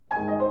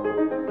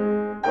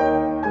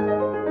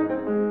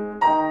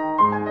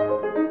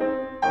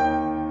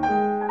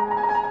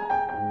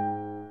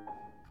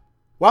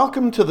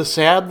Welcome to the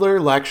Sadler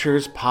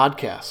Lectures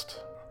podcast.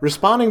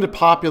 Responding to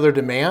popular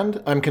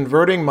demand, I'm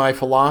converting my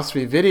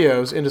philosophy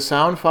videos into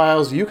sound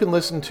files you can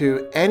listen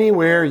to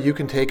anywhere you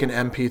can take an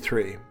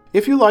MP3.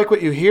 If you like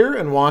what you hear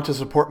and want to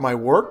support my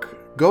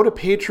work, go to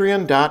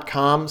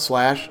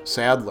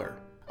patreon.com/Sadler.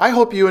 I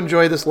hope you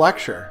enjoy this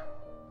lecture.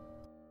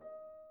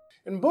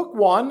 In Book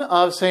 1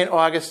 of St.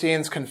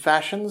 Augustine's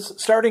Confessions,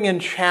 starting in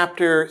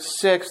chapter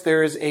 6,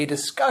 there is a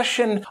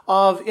discussion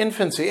of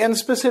infancy, and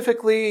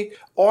specifically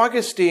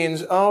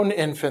Augustine's own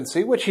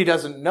infancy, which he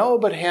doesn't know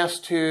but has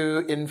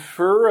to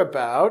infer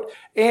about.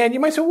 And you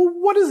might say, well,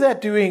 what is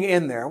that doing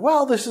in there?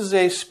 Well, this is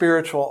a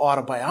spiritual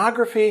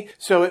autobiography,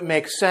 so it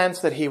makes sense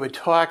that he would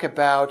talk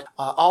about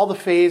all the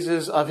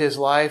phases of his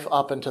life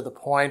up until the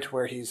point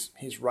where he's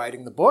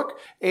writing the book.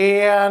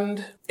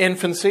 And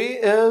infancy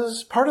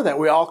is part of that.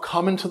 We all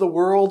come into the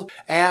world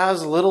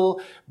as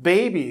little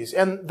babies.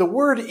 And the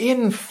word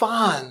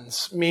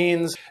infans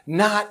means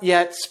not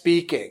yet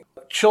speaking.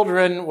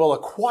 Children will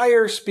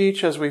acquire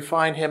speech, as we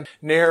find him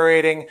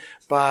narrating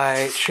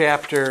by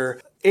chapter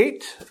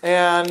 8.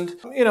 And,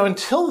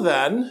 until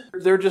then,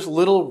 they're just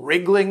little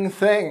wriggling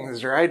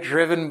things, right?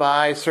 Driven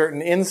by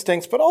certain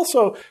instincts, but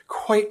also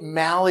quite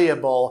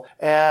malleable,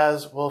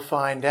 as we'll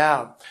find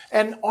out.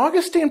 And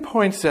Augustine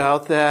points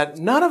out that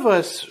none of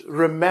us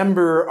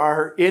remember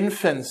our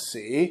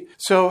infancy.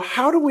 So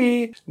how do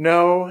we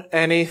know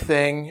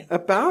anything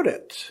about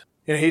it?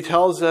 He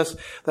tells us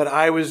that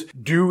I was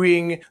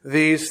doing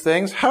these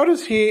things. How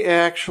does he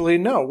actually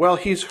know? Well,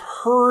 he's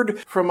heard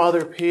from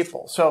other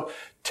people. So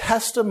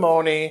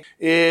testimony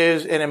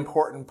is an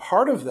important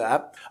part of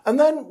that. And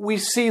then we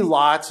see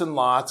lots and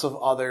lots of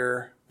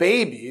other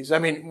babies. I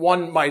mean,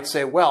 one might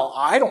say, well,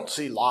 I don't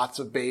see lots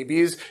of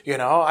babies.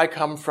 I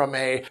come from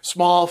a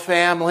small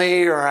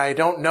family, or I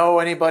don't know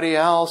anybody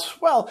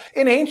else. Well,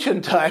 in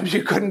ancient times,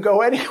 you couldn't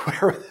go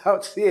anywhere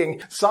without seeing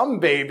some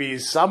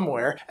babies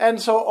somewhere. And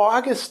so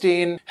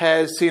Augustine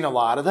has seen a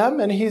lot of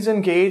them, and he's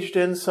engaged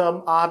in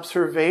some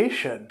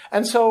observation.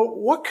 And so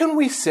what can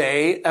we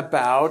say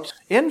about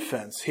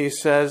infants? He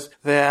says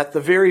that the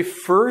very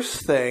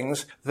first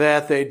things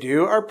that they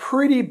do are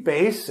pretty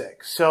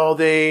basic. So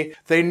they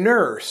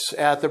nurse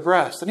at the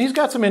breast. And he's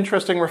got some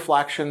interesting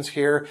reflections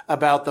here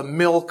about the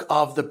milk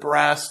of the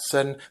breasts,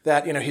 and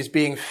that, he's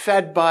being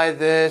fed by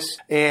this,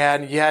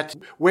 and yet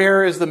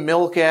where is the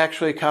milk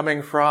actually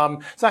coming from?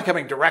 It's not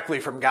coming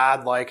directly from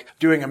God, like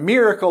doing a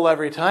miracle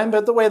every time,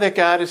 but the way that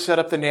God has set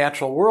up the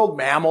natural world,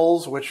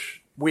 mammals,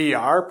 which we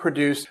are,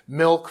 produce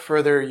milk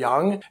for their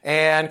young,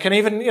 and can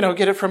even,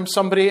 get it from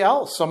somebody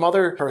else, some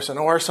other person,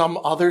 or some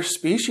other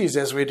species,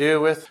 as we do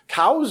with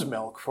cow's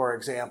milk, for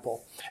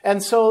example.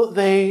 And so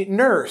they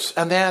nurse,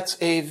 and that's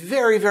a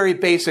very, very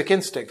basic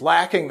instinct.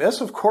 Lacking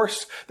this, of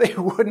course, they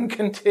wouldn't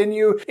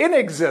continue in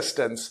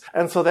existence.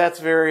 And so that's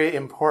very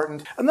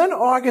important. And then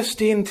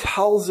Augustine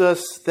tells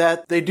us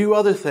that they do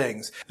other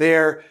things.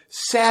 They're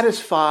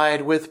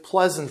satisfied with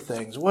pleasant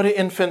things. What do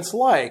infants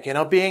like?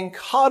 Being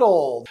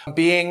cuddled,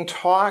 being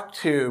talked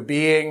to,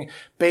 being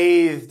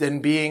bathed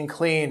and being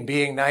clean,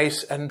 being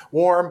nice and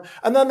warm.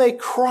 And then they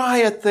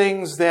cry at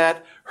things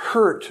that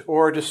hurt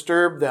or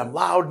disturb them.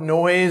 Loud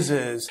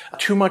noises,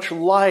 too much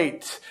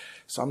light.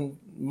 Some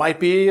might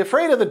be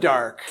afraid of the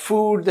dark.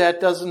 Food that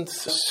doesn't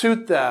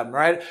suit them,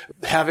 right?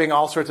 Having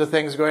all sorts of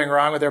things going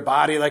wrong with their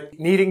body, like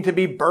needing to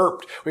be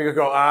burped. We could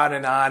go on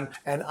and on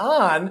and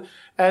on.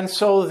 And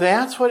so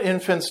that's what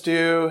infants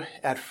do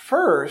at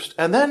first.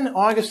 And then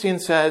Augustine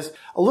says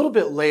a little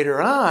bit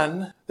later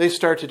on, they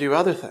start to do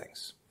other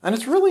things. And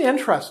it's really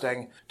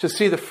interesting to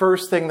see the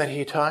first thing that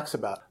he talks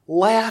about.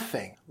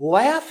 Laughing.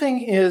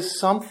 Laughing is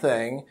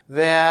something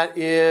that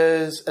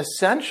is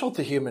essential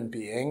to human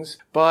beings,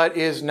 but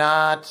is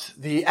not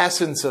the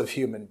essence of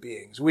human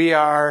beings. We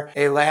are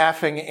a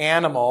laughing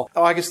animal.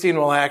 Augustine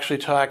will actually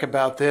talk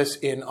about this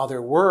in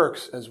other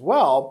works as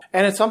well.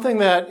 And it's something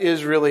that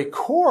is really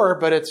core,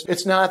 but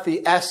it's not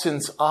the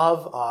essence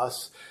of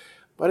us.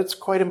 But it's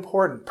quite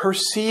important.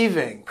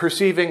 Perceiving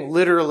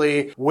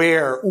literally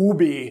where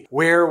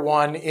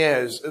one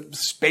is.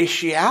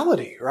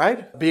 Spatiality,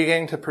 right?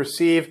 Beginning to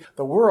perceive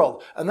the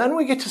world. And then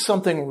we get to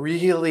something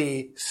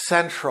really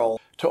central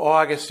to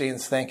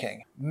Augustine's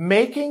thinking.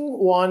 Making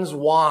one's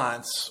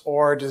wants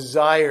or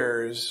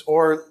desires,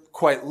 or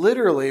quite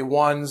literally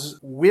one's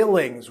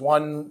willings,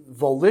 one's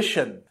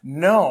volition,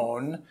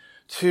 known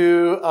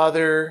to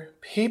other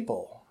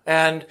people.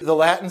 And the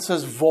Latin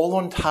says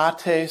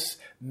voluntates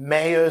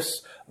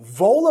meus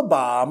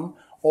volebam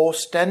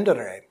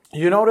ostendere.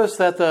 You notice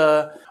that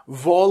the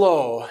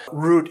volo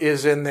root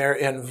is in there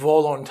in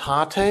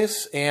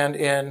voluntates and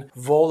in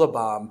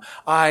volebam.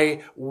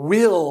 I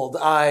willed,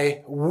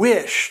 I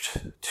wished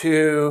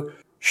to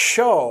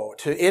show,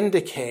 to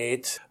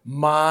indicate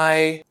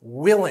my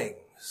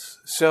willings.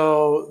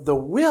 So the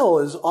will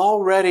is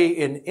already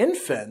in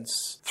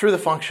infants through the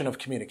function of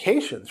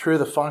communication, through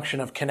the function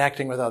of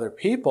connecting with other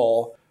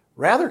people,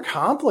 rather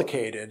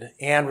complicated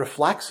and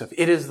reflexive.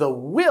 It is the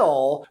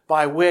will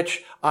by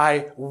which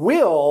I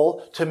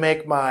will to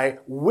make my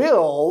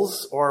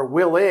wills or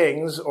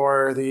willings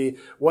or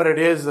what it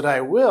is that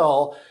I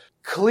will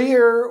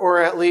clear or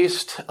at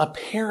least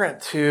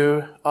apparent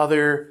to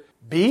other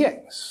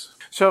beings.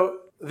 So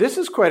this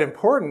is quite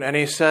important, and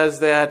he says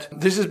that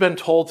this has been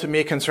told to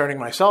me concerning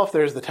myself.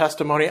 There's the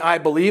testimony. I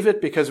believe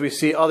it because we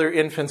see other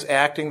infants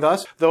acting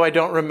thus, though I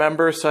don't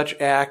remember such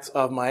acts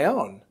of my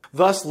own.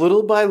 Thus,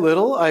 little by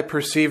little, I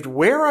perceived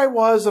where I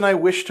was, and I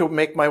wished to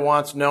make my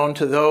wants known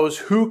to those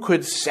who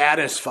could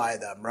satisfy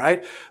them,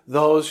 right?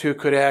 Those who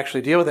could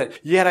actually deal with it.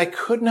 Yet I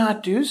could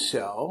not do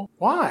so.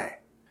 Why?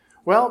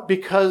 Well,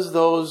 because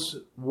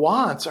those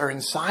wants are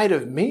inside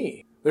of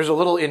me. There's a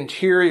little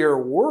interior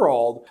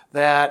world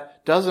that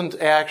doesn't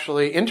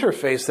actually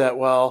interface that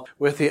well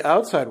with the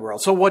outside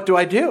world. So what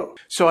do?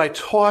 So I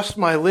tossed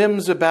my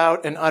limbs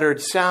about and uttered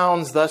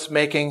sounds, thus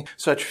making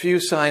such few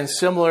signs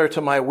similar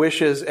to my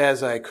wishes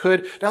as I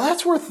could. Now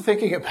that's worth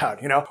thinking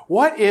about,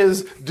 What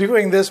is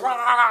doing this,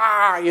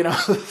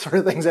 sort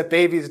of things that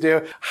babies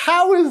do?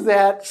 How is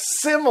that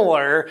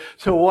similar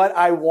to what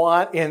I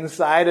want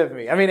inside of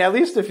me? I mean, at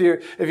least if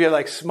you're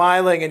like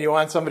smiling and you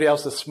want somebody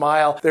else to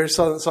smile, there's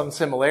some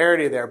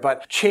similarity there.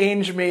 But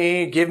change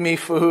me, give me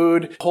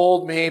food,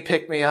 hold me,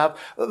 pick me up.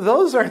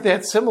 Those aren't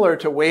that similar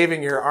to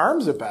waving your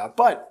arms about,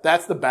 but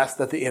that's the best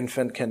that the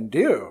infant can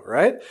do,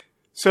 right?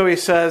 So he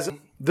says,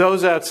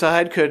 those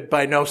outside could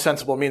by no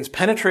sensible means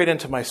penetrate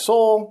into my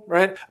soul,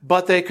 right?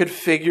 But they could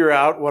figure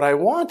out what I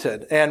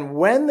wanted. And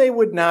when they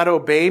would not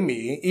obey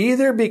me,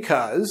 either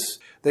because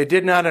they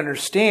did not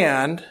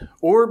understand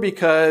or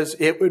because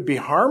it would be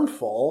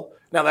harmful.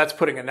 Now that's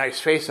putting a nice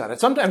face on it.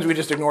 Sometimes we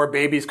just ignore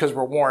babies because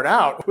we're worn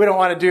out. We don't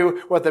want to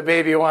do what the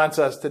baby wants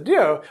us to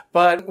do.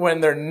 But when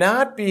they're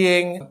not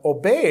being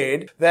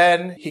obeyed,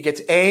 then he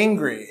gets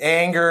angry,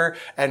 anger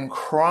and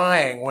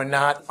crying when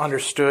not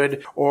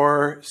understood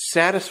or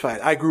satisfied.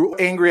 I grew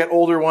angry at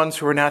older ones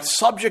who were not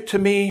subject to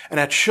me and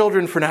at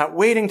children for not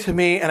waiting to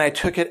me, and I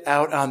took it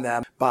out on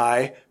them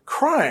by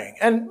crying.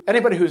 And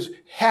anybody who's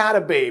had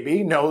a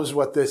baby knows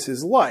what this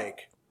is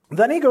like.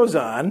 Then he goes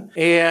on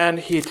and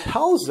he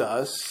tells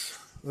us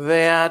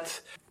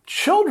that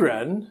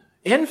children,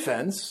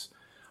 infants,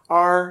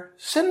 are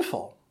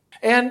sinful.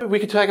 And we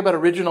could talk about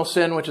original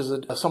sin, which is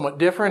a somewhat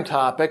different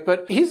topic,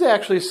 but he's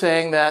actually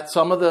saying that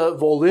some of the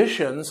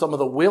volitions, some of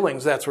the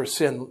willings, that's where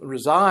sin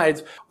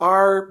resides,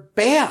 are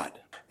bad.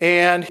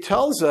 And he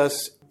tells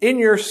us, in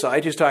your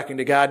sight, he's talking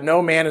to God,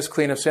 no man is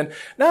clean of sin,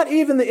 not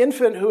even the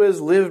infant who has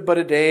lived but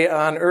a day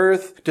on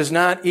earth. Does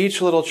not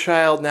each little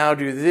child now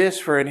do this?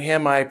 For in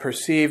him I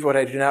perceive what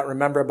I do not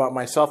remember about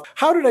myself.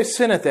 How did I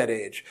sin at that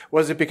age?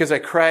 Was it because I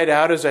cried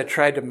out as I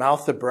tried to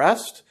mouth the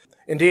breast?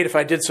 Indeed, if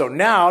I did so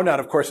now, not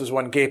of course as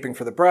one gaping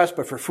for the breast,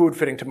 but for food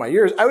fitting to my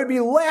years, I would be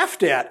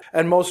laughed at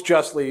and most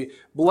justly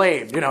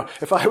blamed.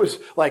 If I was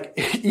like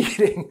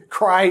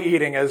cry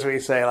eating, as we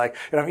say, like,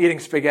 I'm eating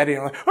spaghetti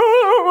and I'm like,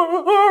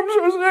 oh,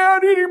 I'm so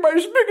sad eating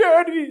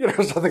my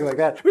spaghetti, something like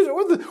that.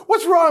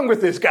 What's wrong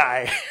with this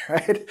guy,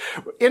 right?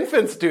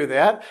 Infants do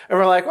that. And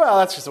we're like, well,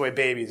 that's just the way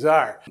babies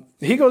are.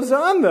 He goes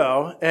on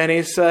though, and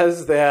he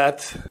says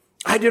that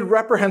I did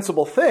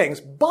reprehensible things,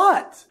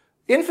 but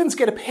infants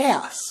get a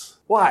pass.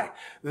 Why?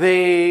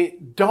 They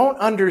don't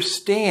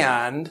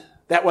understand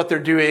that what they're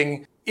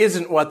doing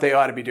isn't what they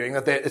ought to be doing,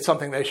 that it's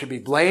something they should be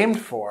blamed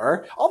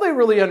for. All they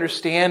really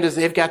understand is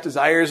they've got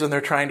desires and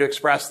they're trying to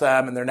express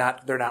them and they're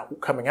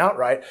not coming out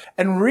right.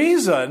 And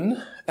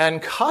reason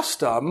and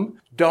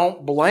custom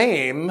don't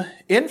blame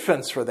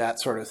infants for that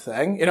sort of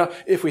thing.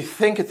 If we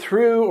think it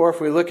through or if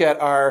we look at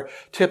our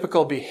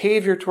typical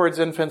behavior towards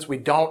infants, we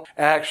don't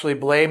actually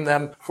blame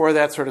them for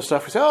that sort of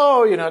stuff. We say,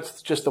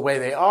 it's just the way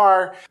they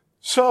are.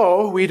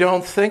 So we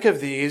don't think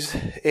of these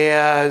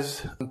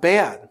as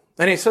bad.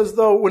 And he says,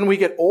 though, when we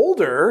get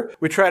older,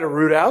 we try to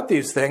root out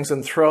these things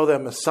and throw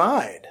them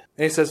aside.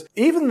 And he says,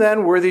 even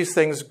then were these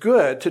things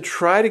good to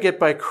try to get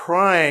by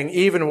crying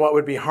even what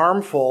would be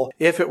harmful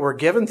if it were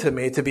given to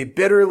me, to be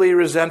bitterly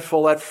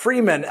resentful at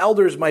freemen,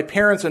 elders, my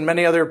parents, and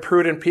many other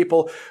prudent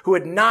people who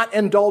had not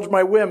indulged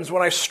my whims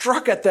when I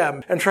struck at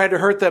them and tried to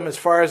hurt them as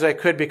far as I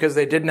could because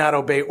they did not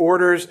obey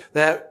orders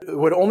that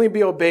would only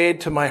be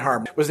obeyed to my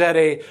harm. Was that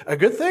a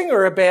good thing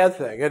or a bad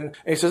thing? And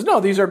he says, no,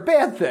 these are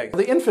bad things.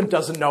 The infant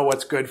doesn't know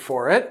what's good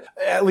for it,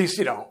 at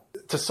least,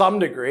 to some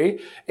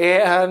degree,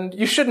 and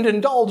you shouldn't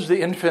indulge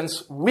the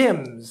infant's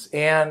whims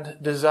and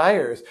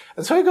desires.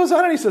 And so he goes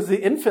on and he says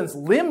the infant's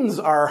limbs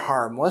are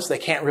harmless. They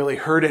can't really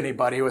hurt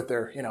anybody with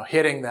their,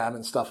 hitting them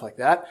and stuff like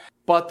that.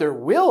 But their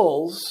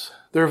wills,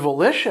 their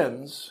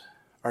volitions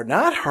are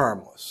not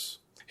harmless.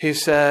 He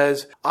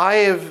says, I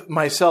have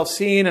myself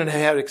seen and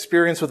had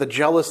experience with a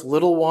jealous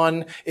little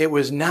one. It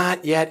was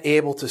not yet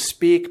able to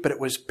speak, but it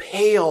was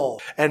pale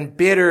and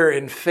bitter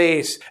in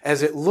face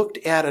as it looked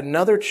at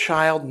another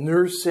child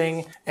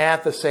nursing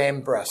at the same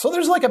breast. So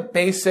there's like a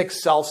basic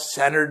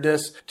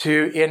self-centeredness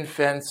to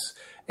infants.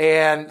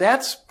 And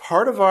that's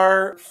part of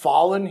our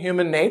fallen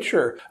human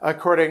nature,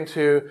 according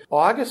to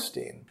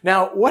Augustine.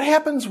 Now, what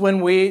happens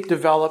when we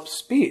develop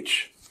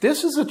speech?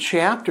 This is a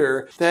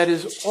chapter that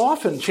is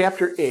often,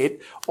 chapter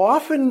 8,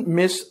 often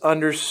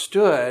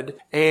misunderstood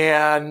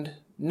and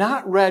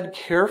not read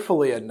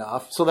carefully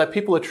enough so that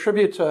people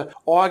attribute to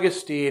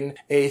Augustine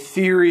a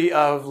theory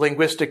of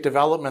linguistic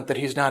development that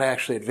he's not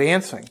actually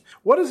advancing.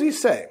 What does he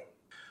say?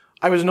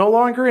 I was no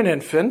longer an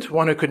infant,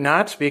 one who could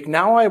not speak.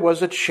 Now I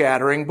was a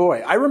chattering boy.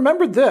 I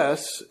remembered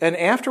this, and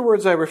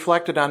afterwards I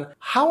reflected on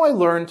how I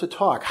learned to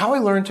talk, how I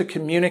learned to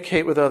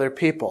communicate with other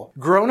people.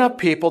 Grown-up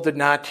people did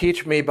not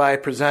teach me by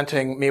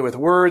presenting me with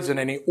words in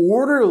any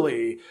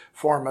orderly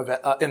form of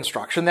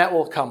instruction. That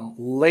will come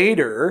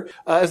later,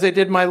 as they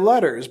did my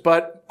letters.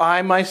 But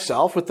I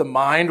myself, with the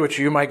mind which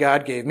you, my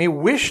God, gave me,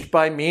 wished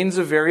by means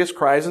of various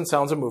cries and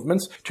sounds and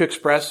movements to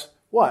express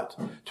what?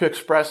 To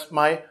express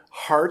my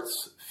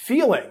heart's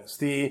feelings,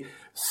 the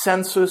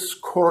sensus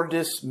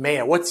cordis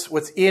mea,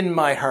 what's in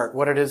my heart,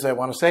 what it is I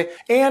want to say,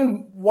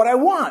 and what I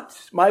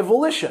want, my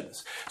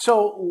volitions.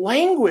 So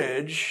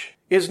language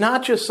is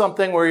not just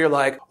something where you're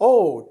like,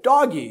 oh,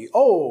 doggy,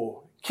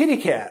 oh, kitty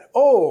cat,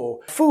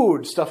 oh,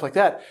 food, stuff like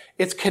that.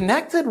 It's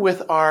connected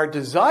with our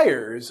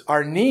desires,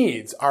 our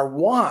needs, our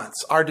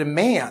wants, our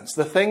demands,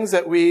 the things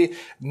that we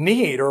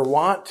need or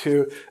want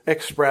to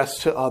express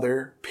to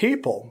other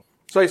people.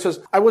 So he says,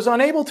 I was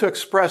unable to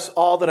express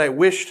all that I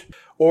wished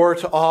or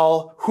to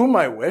all whom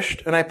I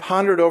wished, and I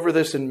pondered over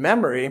this in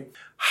memory.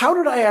 How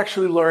did I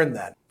actually learn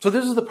that? So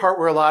this is the part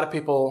where a lot of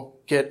people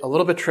get a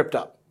little bit tripped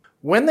up.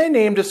 When they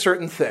named a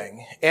certain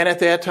thing, and at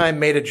that time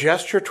made a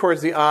gesture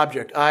towards the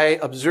object, I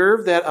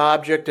observed that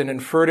object and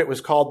inferred it was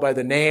called by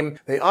the name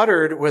they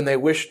uttered when they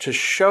wished to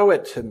show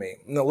it to me.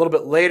 And a little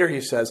bit later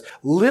he says,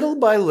 little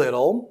by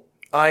little,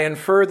 I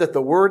inferred that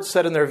the words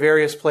said in their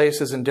various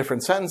places in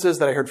different sentences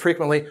that I heard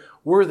frequently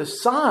were the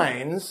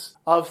signs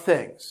of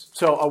things.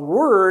 So a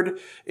word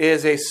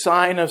is a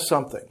sign of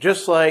something,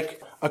 just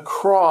like a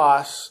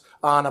cross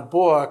on a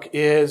book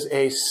is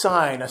a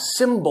sign, a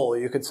symbol,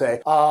 you could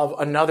say, of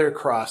another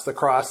cross, the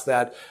cross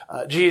that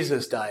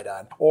Jesus died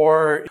on.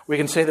 Or we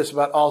can say this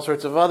about all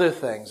sorts of other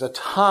things. A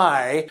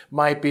tie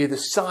might be the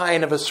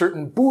sign of a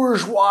certain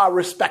bourgeois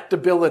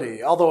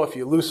respectability. Although if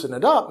you loosen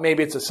it up,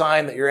 maybe it's a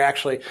sign that you're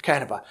actually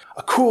kind of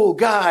a cool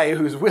guy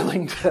who's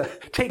willing to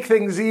take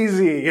things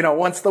easy,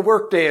 once the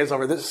workday is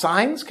over. The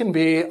signs can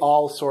be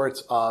all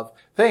sorts of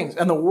things.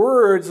 And the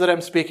words that I'm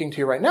speaking to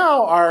you right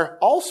now are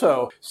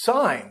also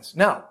signs.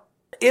 Now,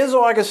 is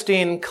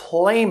Augustine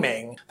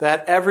claiming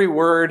that every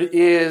word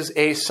is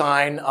a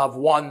sign of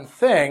one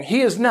thing?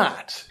 He is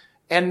not.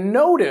 And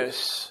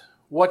notice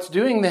what's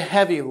doing the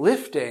heavy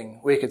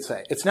lifting, we could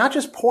say. It's not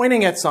just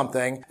pointing at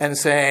something and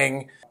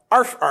saying,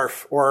 arf,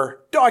 arf, or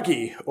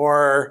doggy,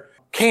 or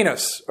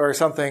canis, or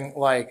something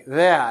like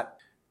that.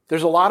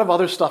 There's a lot of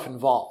other stuff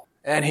involved.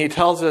 And he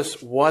tells us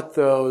what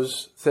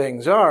those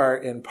things are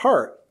in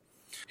part.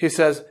 He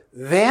says,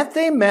 that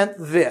they meant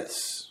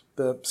this.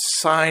 The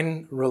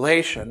sign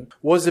relation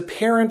was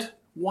apparent.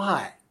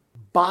 Why?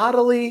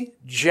 Bodily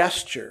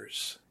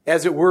gestures,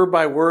 as it were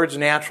by words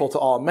natural to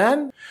all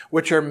men,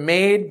 which are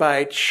made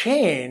by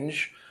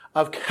change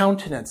of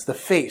countenance, the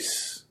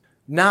face,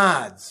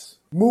 nods,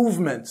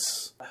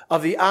 movements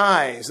of the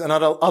eyes and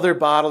other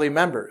bodily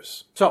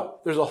members.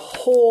 So there's a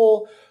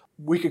whole,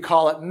 we could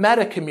call it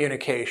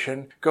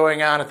meta-communication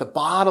going on at the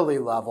bodily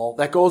level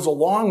that goes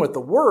along with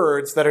the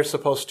words that are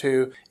supposed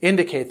to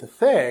indicate the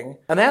thing.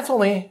 And that's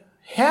only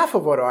half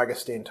of what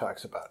Augustine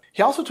talks about.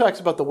 He also talks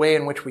about the way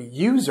in which we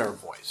use our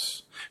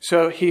voice.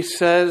 So he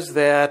says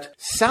that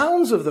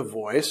sounds of the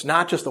voice,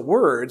 not just the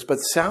words, but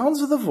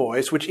sounds of the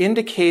voice, which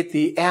indicate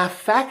the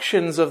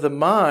affections of the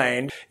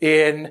mind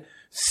in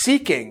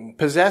seeking,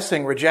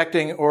 possessing,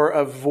 rejecting, or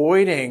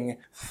avoiding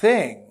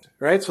things.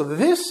 Right? So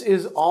this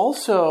is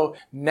also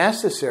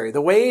necessary.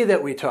 The way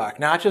that we talk,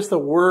 not just the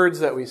words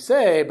that we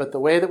say, but the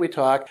way that we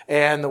talk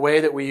and the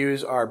way that we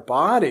use our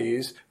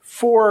bodies.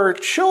 For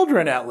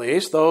children, at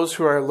least, those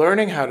who are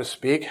learning how to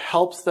speak,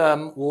 helps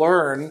them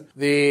learn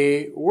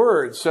the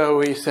words. So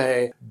we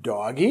say,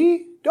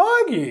 doggy,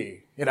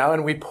 doggy,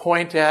 and we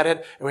point at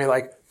it and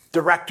we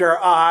direct our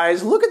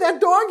eyes, look at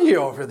that doggy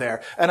over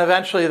there. And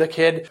eventually the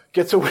kid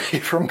gets away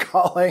from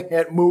calling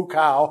it moo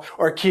cow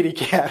or kitty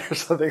cat or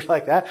something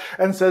like that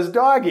and says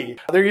doggy.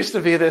 There used to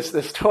be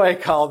this toy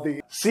called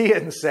the See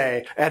and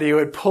Say, and you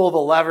would pull the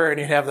lever and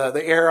you'd have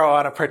the arrow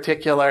on a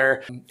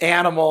particular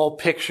animal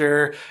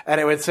picture, and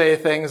it would say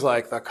things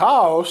like, the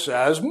cow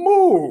says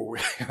moo,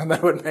 and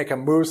that would make a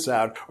moo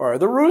sound, or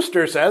the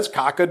rooster says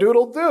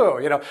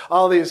cock-a-doodle-doo.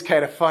 All these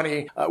kind of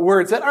funny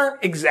words that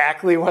aren't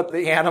exactly what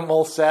the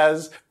animal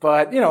says,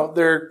 but,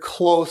 they're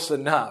close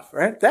enough,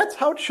 right? That's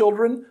how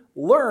children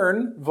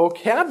learn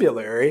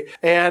vocabulary.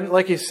 And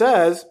like he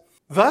says,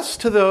 Thus,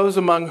 to those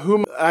among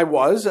whom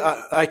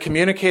I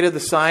communicated the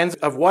signs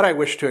of what I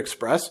wished to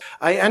express.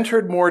 I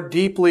entered more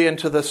deeply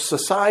into the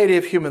society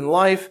of human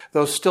life,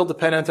 though still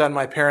dependent on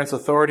my parents'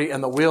 authority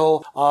and the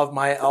will of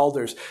my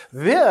elders.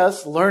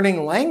 This,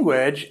 learning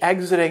language,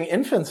 exiting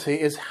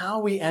infancy, is how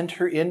we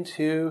enter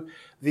into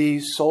the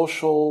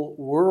social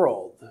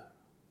world.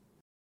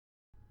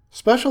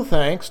 Special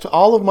thanks to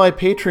all of my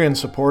Patreon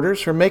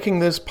supporters for making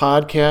this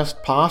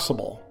podcast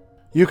possible.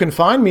 You can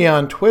find me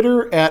on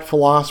Twitter at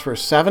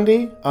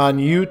Philosopher70, on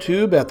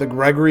YouTube at the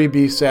Gregory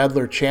B.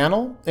 Sadler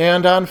channel,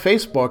 and on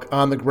Facebook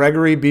on the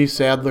Gregory B.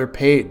 Sadler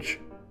page.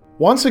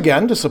 Once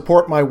again, to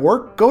support my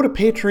work, go to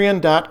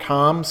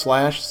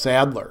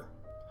patreon.com/Sadler.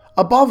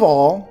 Above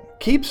all,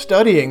 keep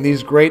studying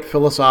these great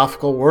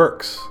philosophical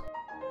works.